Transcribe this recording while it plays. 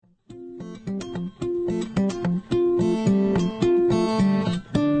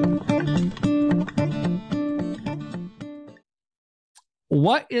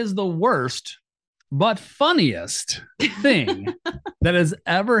What is the worst but funniest thing that has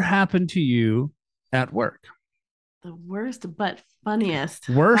ever happened to you at work? The worst but funniest.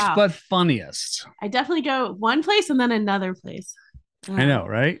 Worst Wow. but funniest. I definitely go one place and then another place. I know,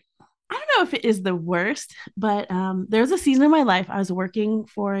 right? I don't know if it is the worst, but there was a season of my life I was working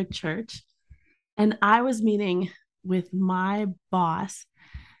for a church and I was meeting with my boss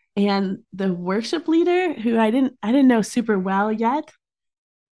and the worship leader who I didn't know super well yet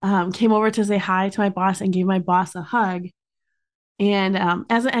came over to say hi to my boss and gave my boss a hug. And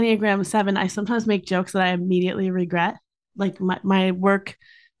as an Enneagram 7, I sometimes make jokes that I immediately regret. Like my work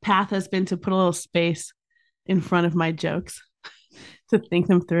path has been to put a little space in front of my jokes to think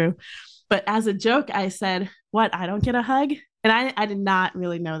them through. But as a joke, I said, "What? I don't get a hug?" And I did not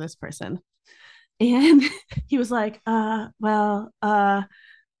really know this person. And he was like,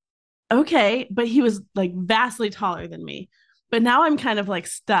 okay. But he was like vastly taller than me. But now I'm kind of like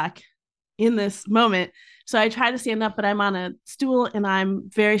stuck in this moment. So I try to stand up, but I'm on a stool and I'm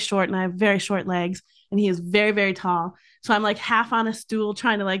very short and I have very short legs. And he is very, very tall. So I'm like half on a stool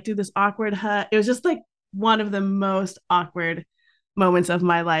trying to like do this awkward hug. It was just like one of the most awkward moments of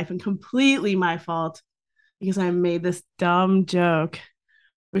my life and completely my fault because I made this dumb joke,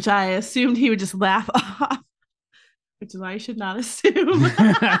 which I assumed he would just laugh off, which is why you should not assume.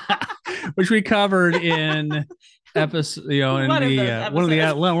 Which we covered in episode, in one of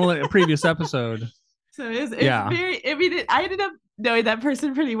the previous episode. So it's very, I mean, I ended up knowing that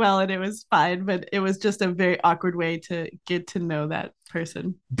person pretty well and it was fine, but it was just a very awkward way to get to know that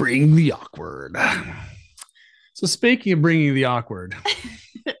person. Bring the awkward. So speaking of bringing the awkward.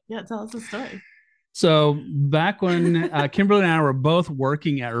 Yeah, tell us a story. So back when Kimberly and I were both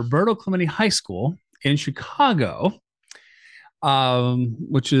working at Roberto Clemente High School in Chicago,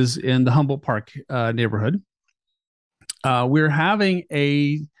 which is in the Humboldt Park neighborhood, we were having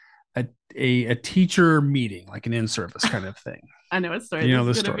a teacher meeting, like an in-service kind of thing. I know what story. You know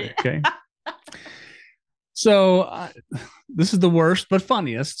the story, okay? So this is the worst but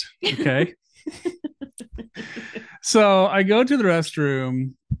funniest, okay? So I go to the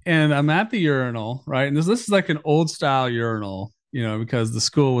restroom and I'm at the urinal, right? And this is like an old style urinal, because the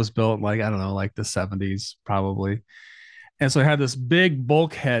school was built like, I don't know, like the 70s probably. And so I had this big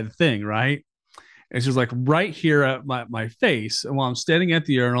bulkhead thing, right? It's just like right here at my face. And while I'm standing at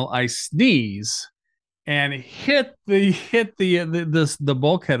the urinal, I sneeze and hit the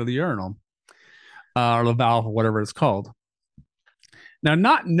bulkhead of the urinal, or the valve, or whatever it's called. Now,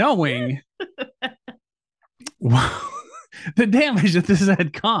 not knowing the damage that this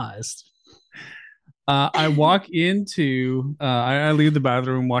had caused, I walk into, I leave the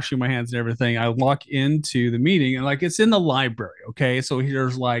bathroom, washing my hands and everything. I walk into the meeting and like, it's in the library. Okay. So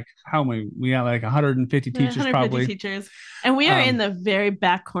here's like, how many, we have like 150 teachers, 150 probably. Teachers. And we are in the very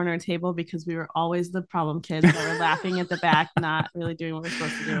back corner table because we were always the problem kids that were laughing at the back, not really doing what we're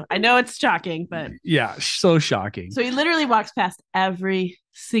supposed to do. I know it's shocking, but yeah, so shocking. So he literally walks past every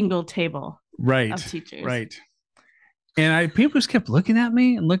single table of teachers. Right. And people just kept looking at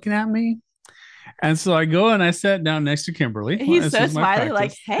me. And so I go and I sat down next to Kimberly. He's so smiley,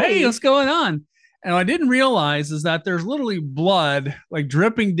 like, hey, what's going on? And I didn't realize is that there's literally blood like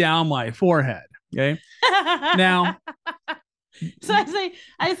dripping down my forehead. Okay. Now. So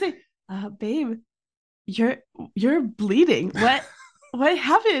I say, babe, you're bleeding. What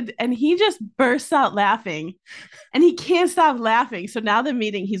happened? And he just bursts out laughing and he can't stop laughing. So now the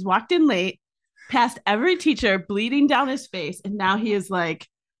meeting, he's walked in late, past every teacher, bleeding down his face. And now he is like,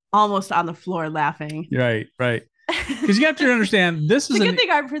 almost on the floor laughing. Right. Because you have to understand, this is a good thing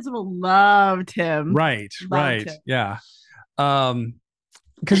our principal loved him. Right. Yeah. Because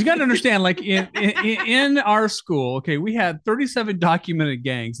you got to understand, like in our school, okay, we had 37 documented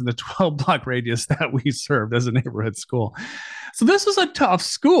gangs in the 12-block radius that we served as a neighborhood school. So this was a tough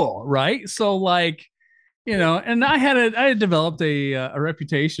school, right? So like, and I had developed a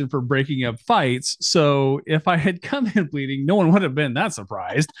reputation for breaking up fights. So if I had come in bleeding, no one would have been that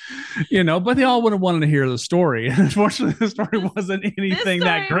surprised, but they all would have wanted to hear the story. And unfortunately, the story wasn't anything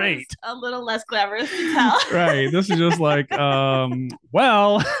that great. A little less glamorous to tell. Right. This is just like,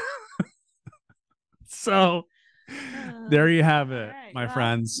 well, so there you have it, right, my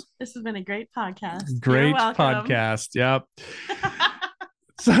friends. This has been a great podcast. Great podcast. Yep.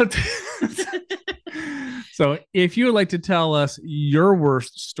 So if you would like to tell us your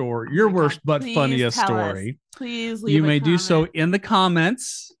worst story, worst but funniest story, please leave you may comment. do so in the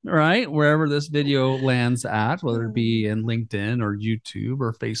comments, right? Wherever this video lands at, whether it be in LinkedIn or YouTube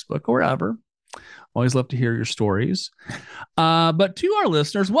or Facebook or wherever. Always love to hear your stories. But to our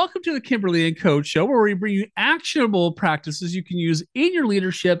listeners, welcome to the Kimberly and Coach Show, where we bring you actionable practices you can use in your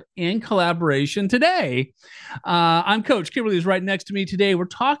leadership and collaboration today. I'm Coach. Kimberly is right next to me today. We're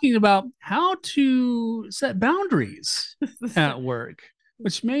talking about how to set boundaries at work,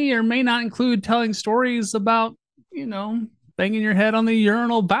 which may or may not include telling stories about, banging your head on the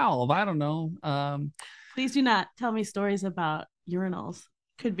urinal valve. I don't know. Please do not tell me stories about urinals.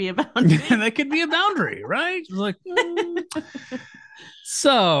 Could be a boundary. That could be a boundary, right? Like,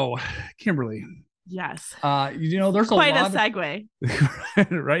 so, Kimberly. Yes. There's quite a segue.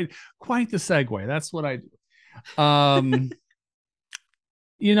 Right? Quite the segue. That's what I do.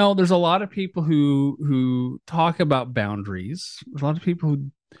 There's a lot of people who talk about boundaries. There's a lot of people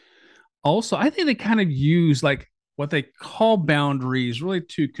who also, I think they kind of use like what they call boundaries really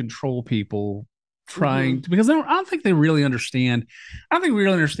to control people trying to, because I don't think they really understand. I don't think we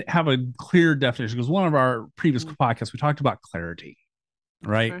really understand, have a clear definition, because one of our previous podcasts, we talked about clarity,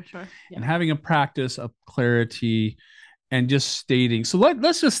 right? Sure. Yeah. And having a practice of clarity and just stating. So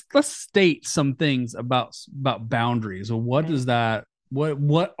let's state some things about boundaries. Or what is that?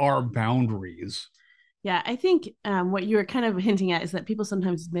 What are boundaries? Yeah, I think what you were kind of hinting at is that people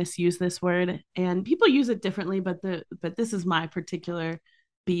sometimes misuse this word, and people use it differently. But this is my particular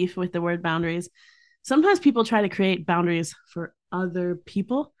beef with the word boundaries. Sometimes people try to create boundaries for other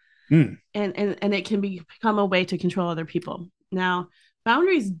people, and it can become a way to control other people. Now,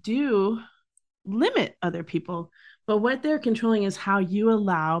 boundaries do limit other people, but what they're controlling is how you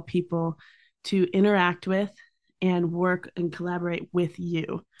allow people to interact with and work and collaborate with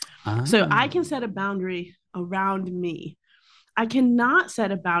you. So I can set a boundary around me. I cannot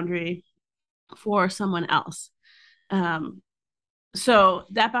set a boundary for someone else. So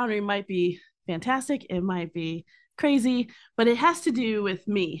that boundary might be fantastic. It might be crazy, but it has to do with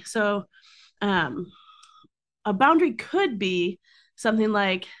me. So a boundary could be something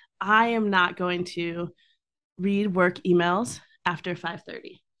like, I am not going to read work emails after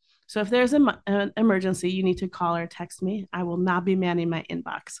 5:30. So if there's an emergency, you need to call or text me. I will not be manning my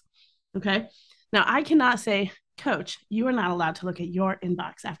inbox. Okay. Now I cannot say, Coach, you are not allowed to look at your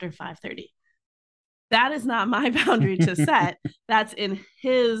inbox after 5:30. That is not my boundary to set. That's in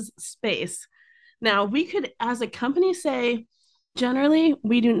his space. Now we could, as a company, say, generally,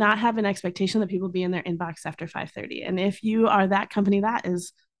 we do not have an expectation that people be in their inbox after 5:30. And if you are that company, that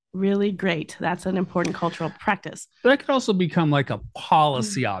is really great. That's an important cultural practice. That could also become like a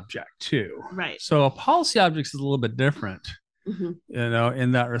policy object too. Right. So a policy object is a little bit different,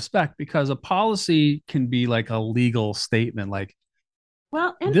 in that respect, because a policy can be like a legal statement, like,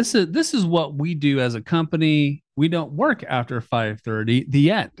 well, this is what we do as a company. We don't work after 5:30,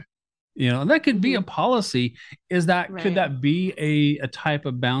 the end. And that could be a policy. Could that be a type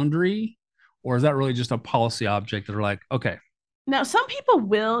of boundary, or is that really just a policy object that are like, okay. Now, some people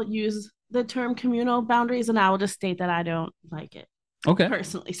will use the term communal boundaries, and I will just state that I don't like it. Okay.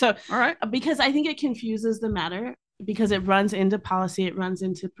 Personally. So, all right. Because I think it confuses the matter, because it runs into policy, it runs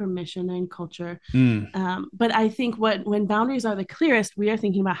into permission and culture. But I think when boundaries are the clearest, we are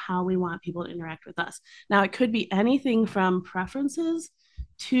thinking about how we want people to interact with us. Now, it could be anything from preferences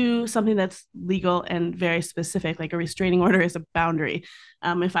to something that's legal and very specific, like a restraining order is a boundary.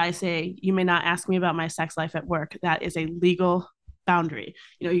 If I say, you may not ask me about my sex life at work, that is a legal boundary.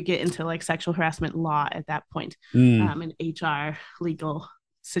 You get into like sexual harassment law at that point, in HR legal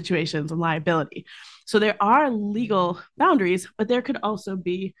situations and liability. So there are legal boundaries, but there could also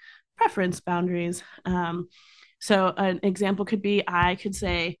be preference boundaries. So an example could be, I could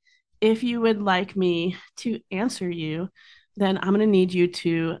say, if you would like me to answer you, then I'm going to need you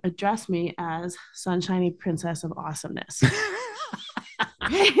to address me as Sunshiny Princess of Awesomeness. Now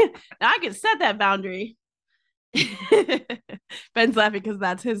I can set that boundary. Ben's laughing because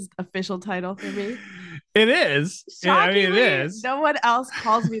that's his official title for me. It is. Shockingly, it is. No one else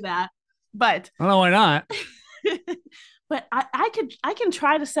calls me that, but I don't know why not. But I can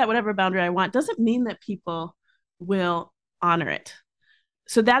try to set whatever boundary I want. Doesn't mean that people will honor it.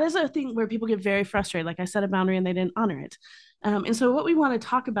 So that is a thing where people get very frustrated. Like, I set a boundary and they didn't honor it. And so what we want to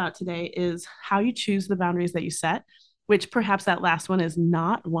talk about today is how you choose the boundaries that you set, which perhaps that last one is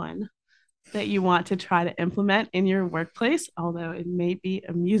not one that you want to try to implement in your workplace, although it may be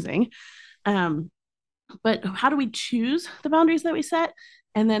amusing. But how do we choose the boundaries that we set?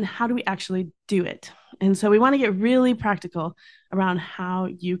 And then how do we actually do it? And so we want to get really practical around how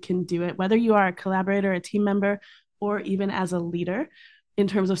you can do it, whether you are a collaborator, a team member, or even as a leader, in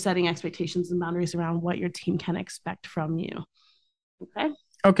terms of setting expectations and boundaries around what your team can expect from you.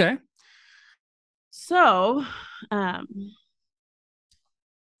 Okay. So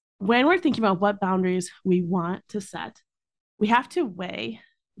when we're thinking about what boundaries we want to set, we have to weigh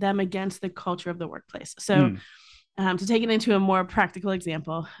them against the culture of the workplace. So to take it into a more practical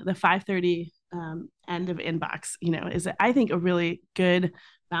example, the 5:30 end of inbox, is, I think, a really good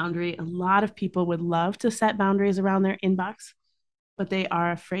boundary. A lot of people would love to set boundaries around their inbox, but they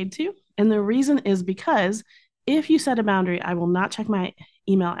are afraid to. And the reason is because if you set a boundary, I will not check my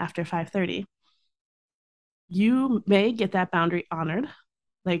email after 5:30, you may get that boundary honored.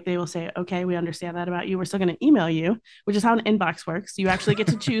 Like they will say, okay, we understand that about you. We're still going to email you, which is how an inbox works. You actually get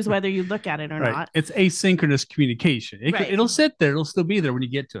to choose whether you look at it or not. It's asynchronous communication. It'll sit there. It'll still be there when you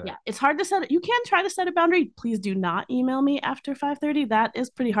get to it. Yeah, it's hard to set it. You can try to set a boundary. Please do not email me after 5:30. That is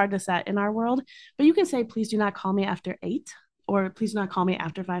pretty hard to set in our world. But you can say, please do not call me after 8, or please do not call me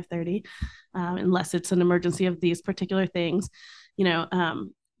after 5:30, unless it's an emergency of these particular things.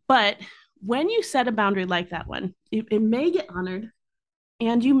 But when you set a boundary like that one, it may get honored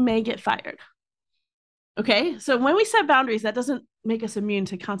and you may get fired. Okay, so when we set boundaries, that doesn't make us immune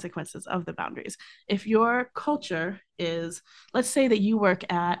to consequences of the boundaries. If your culture is, let's say that you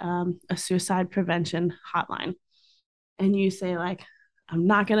work at a suicide prevention hotline, and you say, like, I'm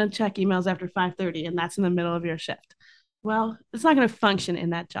not going to check emails after 5:30, and that's in the middle of your shift. Well, it's not going to function in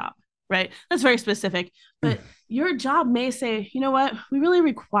that job, right? That's very specific. But your job may say, you know what, we really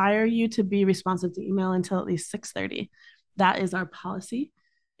require you to be responsive to email until at least 6:30. That is our policy.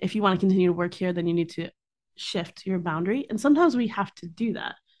 If you want to continue to work here, then you need to shift your boundary. And sometimes we have to do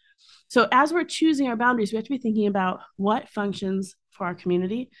that. So as we're choosing our boundaries, we have to be thinking about what functions for our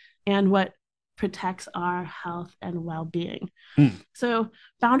community and what protects our health and well-being. So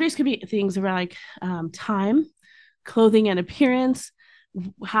boundaries could be things around like time, clothing and appearance,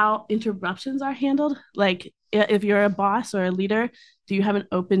 how interruptions are handled. Like if you're a boss or a leader, do you have an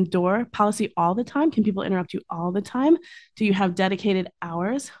open door policy all the time? Can people interrupt you all the time? Do you have dedicated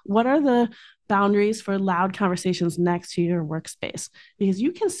hours? What are the boundaries for loud conversations next to your workspace? Because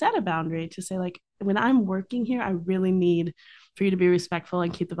you can set a boundary to say, like, when I'm working here, I really need for you to be respectful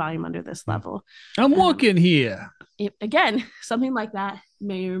and keep the volume under this level. I'm working here. Again, something like that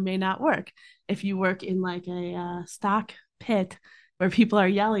may or may not work. If you work in like a stock pit where people are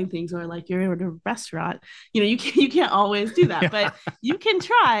yelling things, or like you're in a restaurant, you can't always do that, but you can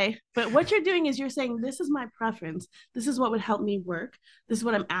try. But what you're doing is you're saying, this is my preference. This is what would help me work. This is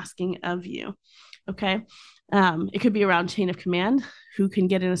what I'm asking of you. Okay. It could be around chain of command. Who can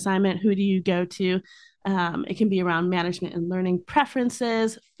get an assignment? Who do you go to? It can be around management and learning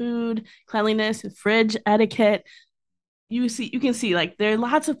preferences, food, cleanliness, fridge etiquette. You can see like there are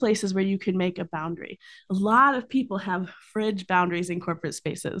lots of places where you can make a boundary. A lot of people have fridge boundaries in corporate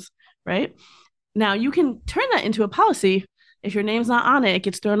spaces, right? Now you can turn that into a policy. If your name's not on it, it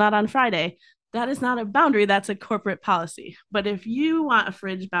gets thrown out on Friday. That is not a boundary. That's a corporate policy. But if you want a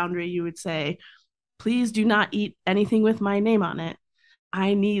fridge boundary, you would say, please do not eat anything with my name on it.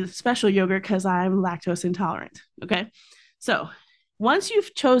 I need special yogurt because I'm lactose intolerant. Okay. So once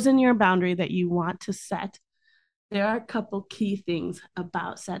you've chosen your boundary that you want to set, there are a couple key things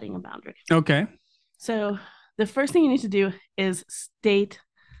about setting a boundary. Okay. So the first thing you need to do is state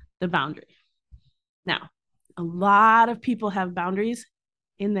the boundary. Now, a lot of people have boundaries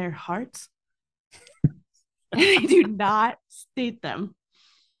in their hearts and they do not state them.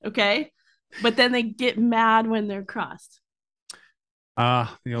 Okay. But then they get mad when they're crossed.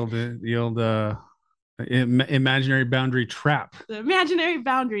 The old imaginary boundary trap. The imaginary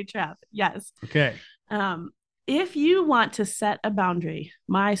boundary trap. Yes. Okay. If you want to set a boundary,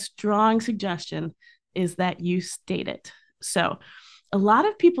 my strong suggestion is that you state it. So a lot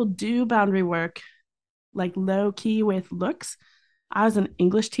of people do boundary work like low key with looks. I was an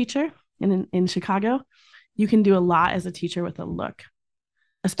English teacher in Chicago. You can do a lot as a teacher with a look,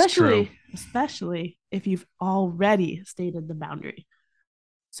 especially if you've already stated the boundary.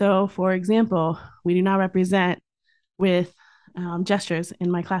 So for example, we do not represent with gestures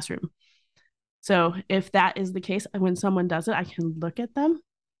in my classroom. So if that is the case, when someone does it, I can look at them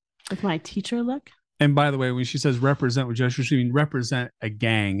with my teacher look. And by the way, when she says represent with gestures, she means represent a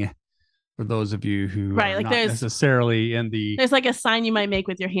gang. For those of you who are like not necessarily in the... There's like a sign you might make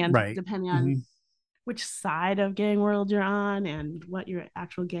with your hand, right, depending on which side of gang world you're on and what your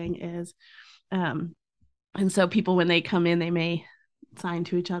actual gang is. And so people, when they come in, they may sign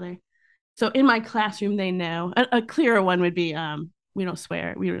to each other. So in my classroom, they know. A clearer one would be... we don't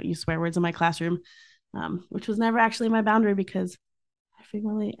swear. We don't use swear words in my classroom, which was never actually my boundary because I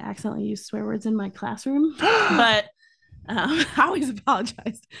frequently accidentally use swear words in my classroom. But I always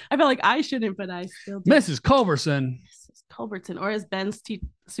apologize. I felt like I shouldn't, but I still do. Mrs. Culbertson. Mrs. Culbertson, or as Ben's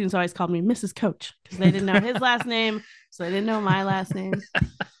students always called me, Mrs. Coach, because they didn't know his last name, so they didn't know my last name.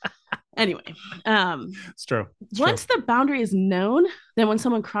 Anyway, It's true. once the boundary is known, then when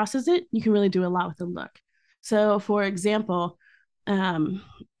someone crosses it, you can really do a lot with a look. So, for example,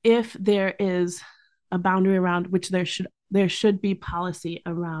 if there is a boundary around which there should be policy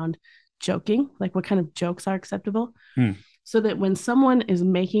around joking, like what kind of jokes are acceptable, so that when someone is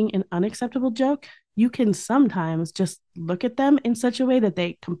making an unacceptable joke, you can sometimes just look at them in such a way that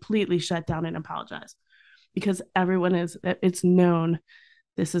they completely shut down and apologize, because it's known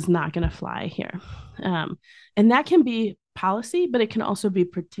this is not going to fly here. And that can be policy, but it can also be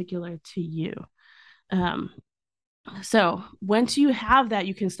particular to you. So once you have that,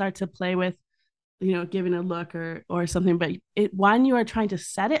 you can start to play with, giving a look or something. But when you are trying to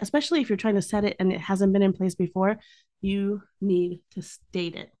set it, especially if you're trying to set it and it hasn't been in place before, you need to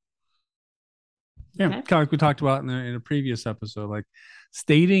state it. Yeah, okay? Kind of like we talked about in a previous episode, like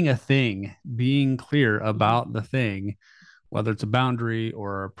stating a thing, being clear about the thing, whether it's a boundary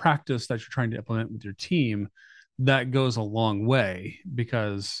or a practice that you're trying to implement with your team, that goes a long way.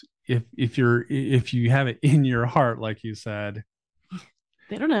 Because if you have it in your heart, like you said,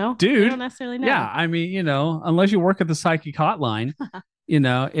 they don't know, dude. They don't necessarily know. Yeah, I mean, unless you work at the psychic hotline,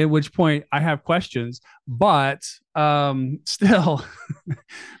 at which point I have questions, but still,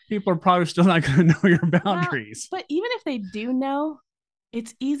 people are probably still not going to know your boundaries. But even if they do know,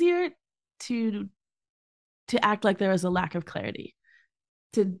 it's easier to act like there is a lack of clarity,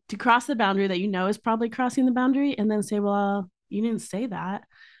 to cross the boundary that is probably crossing the boundary, and then say, well, you didn't say that,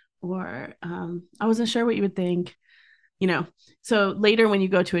 or I wasn't sure what you would think, so later when you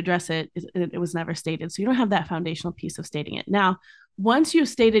go to address it, it was never stated. So you don't have that foundational piece of stating it. Now, once you've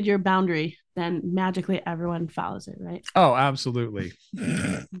stated your boundary, then magically everyone follows it, right? Oh, absolutely.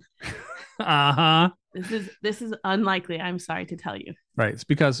 Uh-huh. This is unlikely, I'm sorry to tell you. Right. It's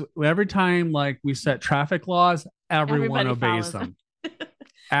because every time like we set traffic laws, everyone obeys them.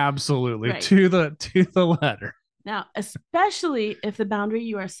 Absolutely. Right. To the letter. Now, especially if the boundary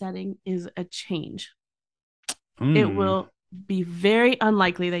you are setting is a change, it will be very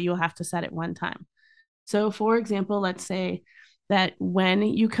unlikely that you'll have to set it one time. So, for example, let's say that when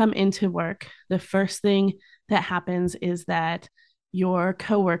you come into work, the first thing that happens is that your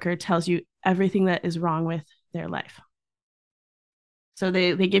coworker tells you everything that is wrong with their life. So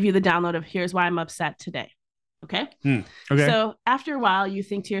they give you the download of, here's why I'm upset today. Okay? Okay. So after a while, you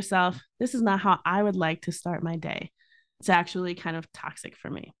think to yourself, this is not how I would like to start my day. It's actually kind of toxic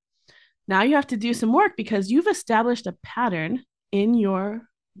for me. Now you have to do some work because you've established a pattern in your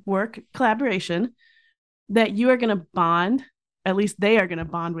work collaboration that you are going to bond, at least they are going to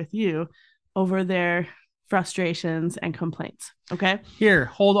bond with you over their frustrations and complaints. Okay. Here,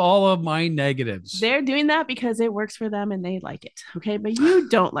 hold all of my negatives. They're doing that because it works for them and they like it. Okay. But you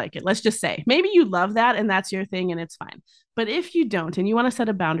don't like it. Let's just say maybe you love that and that's your thing and it's fine. But if you don't, and you want to set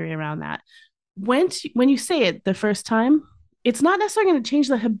a boundary around that, when you say it the first time, it's not necessarily going to change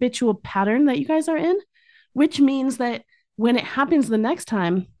the habitual pattern that you guys are in, which means that when it happens the next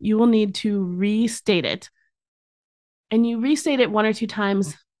time, you will need to restate it. And you restate it one or two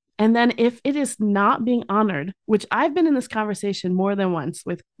times. And then if it is not being honored, which I've been in this conversation more than once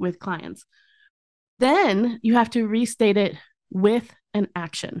with clients, then you have to restate it with an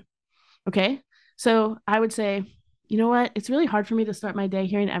action. Okay. So I would say, you know what? It's really hard for me to start my day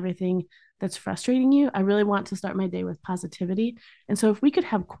hearing everything that's frustrating you. I really want to start my day with positivity. And so if we could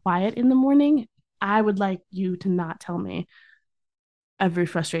have quiet in the morning, I would like you to not tell me every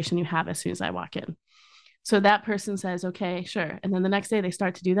frustration you have as soon as I walk in. So that person says, okay, sure. And then the next day they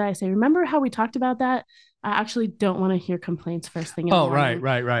start to do that. I say, remember how we talked about that? I actually don't want to hear complaints first thing in the morning.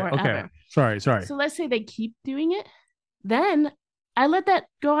 Right. Okay. Sorry. So let's say they keep doing it. Then I let that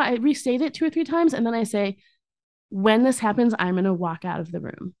go. I restate it 2 or 3 times. And then I say, when this happens, I'm going to walk out of the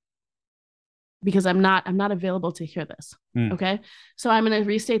room because I'm not available to hear this. Okay. So I'm going to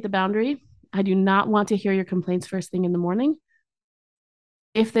restate the boundary. I do not want to hear your complaints first thing in the morning.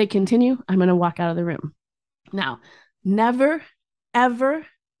 If they continue, I'm going to walk out of the room. Now, never, ever,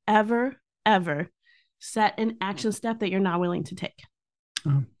 ever, ever set an action step that you're not willing to take.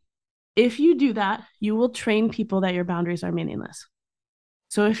 If you do that, you will train people that your boundaries are meaningless.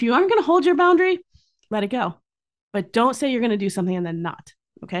 So if you aren't going to hold your boundary, let it go. But don't say you're going to do something and then not.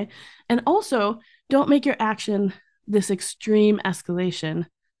 Okay. And also, don't make your action this extreme escalation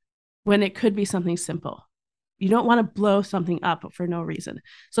when it could be something simple. You don't want to blow something up for no reason.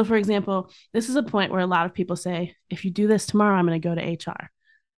 So, for example, this is a point where a lot of people say, if you do this tomorrow, I'm going to go to HR.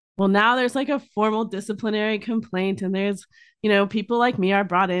 Well, now there's like a formal disciplinary complaint, and there's, people like me are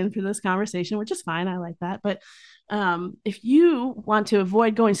brought in for this conversation, which is fine. I like that. But if you want to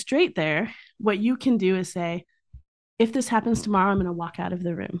avoid going straight there, what you can do is say, if this happens tomorrow, I'm going to walk out of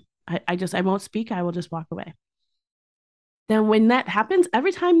the room. I won't speak. I will just walk away. Then when that happens,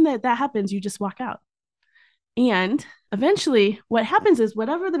 every time that happens, you just walk out. And eventually what happens is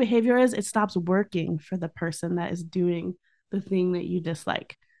whatever the behavior is, it stops working for the person that is doing the thing that you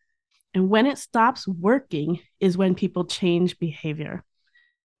dislike. And when it stops working is when people change behavior.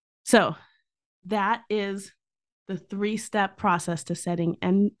 So that is the 3-step process to setting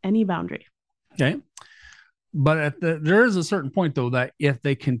any boundary. Okay. But there is a certain point, though, that if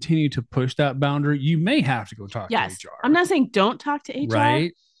they continue to push that boundary, you may have to go talk to HR. I'm not saying don't talk to HR.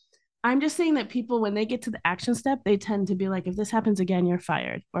 Right. I'm just saying that people, when they get to the action step, they tend to be like, if this happens again, you're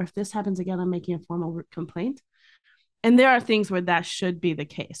fired. Or if this happens again, I'm making a formal complaint. And there are things where that should be the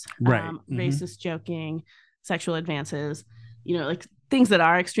case. Right. Racist joking, sexual advances, like things that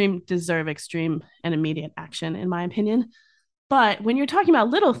are extreme deserve extreme and immediate action, in my opinion. But when you're talking about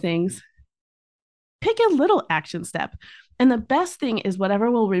little things, pick a little action step. And the best thing is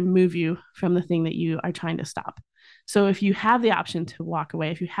whatever will remove you from the thing that you are trying to stop. So if you have the option to walk away,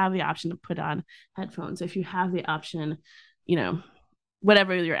 if you have the option to put on headphones, if you have the option,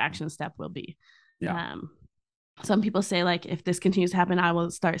 whatever your action step will be. Yeah. Some people say, like, if this continues to happen, I will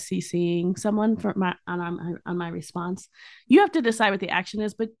start CCing someone for on my response. You have to decide what the action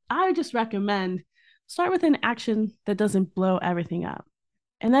is, but I just recommend start with an action that doesn't blow everything up.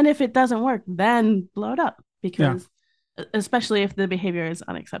 And then if it doesn't work, then blow it up, because especially if the behavior is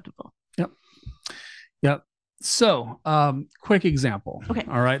unacceptable. Yep. So, quick example. Okay.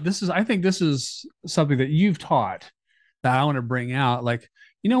 All right. I think this is something that you've taught that I want to bring out. Like,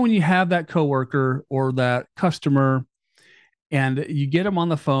 when you have that coworker or that customer and you get them on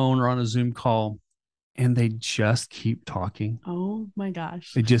the phone or on a Zoom call and they just keep talking. Oh my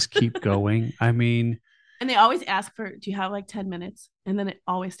gosh. They just keep going. I mean, and they always ask for, do you have like 10 minutes? And then it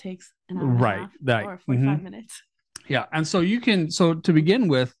always takes an hour and a half or 45 minutes. Yeah. And so to begin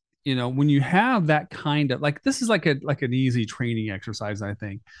with, when you have that kind of, like, this is like an easy training exercise, I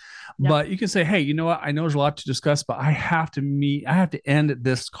think. Yep. But you can say, hey, you know what? I know there's a lot to discuss, but I have to end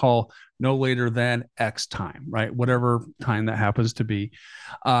this call no later than X time, right? Whatever time that happens to be.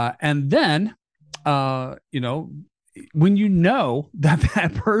 And then, when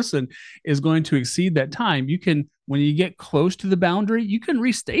that person is going to exceed that time, when you get close to the boundary, you can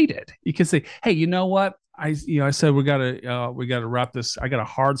restate it. You can say, hey, you know what? I said we gotta wrap this. I got a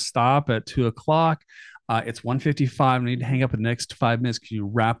hard stop at 2:00. It's 1:55. I need to hang up in the next 5 minutes. Can you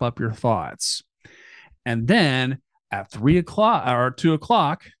wrap up your thoughts? And then at 3:00 or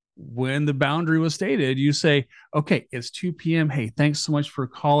 2:00, when the boundary was stated, you say, okay, it's 2 p.m. Hey, thanks so much for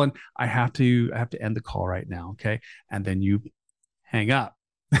calling. I have to end the call right now. Okay. And then you hang up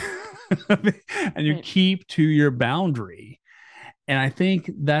and you keep to your boundary. And I think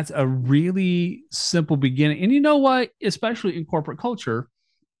that's a really simple beginning. And you know what? Especially in corporate culture,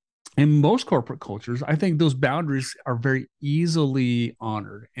 in most corporate cultures, I think those boundaries are very easily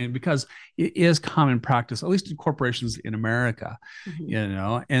honored. And because it is common practice, at least in corporations in America,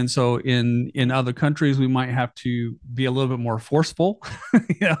 and so in other countries, we might have to be a little bit more forceful,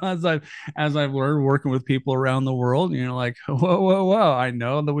 as I've learned working with people around the world, like, whoa. I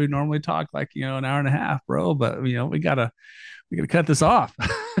know that we normally talk like, an hour and a half, bro, but we gotta cut this off.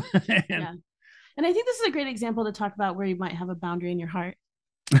 And I think this is a great example to talk about where you might have a boundary in your heart.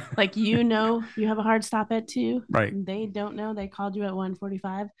 Like, you have a hard stop at 2. Right. They don't know. They called you at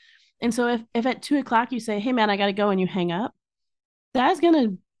 1:45. And so if at 2:00 you say, hey man, I got to go, and you hang up, that's going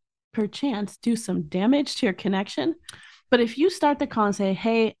to perchance do some damage to your connection. But if you start the call and say,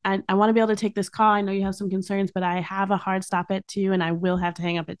 hey, I want to be able to take this call. I know you have some concerns, but I have a hard stop at 2 and I will have to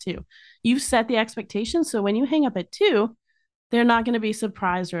hang up at 2. You've set the expectation. So when you hang up at 2, they're not going to be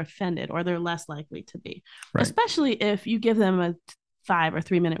surprised or offended, or they're less likely to be, right. Especially if you give them a 5 or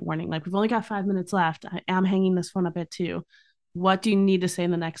 3 minute warning. Like, we've only got 5 minutes left. I am hanging this phone up at 2. What do you need to say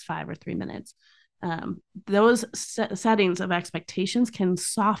in the next 5 or 3 minutes? Those settings of expectations can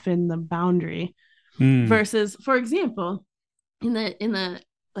soften the boundary versus, for example, in the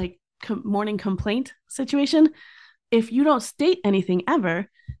morning complaint situation, if you don't state anything ever,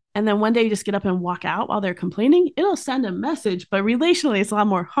 and then one day you just get up and walk out while they're complaining, it'll send a message, but relationally it's a lot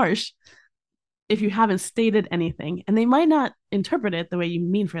more harsh if you haven't stated anything, and they might not interpret it the way you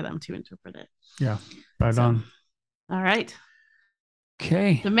mean for them to interpret it. Yeah. Right on. All right.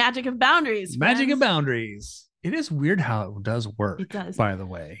 Okay. The magic of boundaries. Magic of boundaries. It is weird how it does work. It does. By the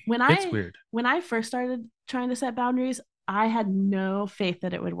way. It's weird. When I first started trying to set boundaries, I had no faith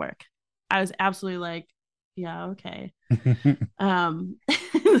that it would work. I was absolutely like, yeah, okay.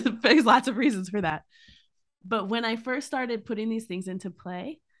 There's lots of reasons for that. But when I first started putting these things into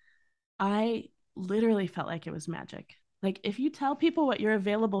play, I literally felt like it was magic. Like if you tell people what you're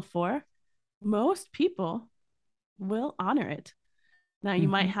available for, most people will honor it. Now you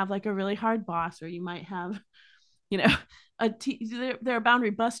might have like a really hard boss, or you might have, you know, they're boundary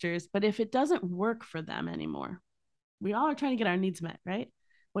busters, but if it doesn't work for them anymore, we all are trying to get our needs met, right?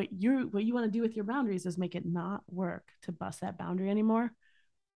 What you want to do with your boundaries is make it not work to bust that boundary anymore.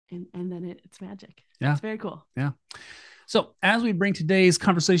 And then it's magic. Yeah. It's very cool. Yeah. So as we bring today's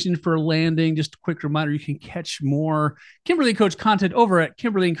conversation for landing, just a quick reminder, you can catch more Kimberly Coach content over at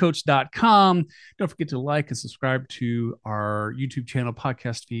KimberlyandCoach.com. Don't forget to like and subscribe to our YouTube channel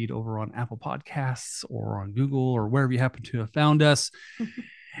podcast feed over on Apple Podcasts or on Google or wherever you happen to have found us.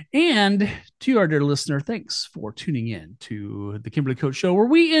 And to our dear listener, thanks for tuning in to the Kimberly Coach Show, where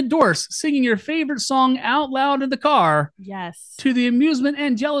we endorse singing your favorite song out loud in the car. Yes. To the amusement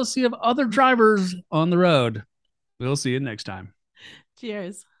and jealousy of other drivers on the road. We'll see you next time.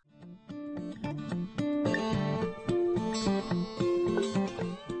 Cheers.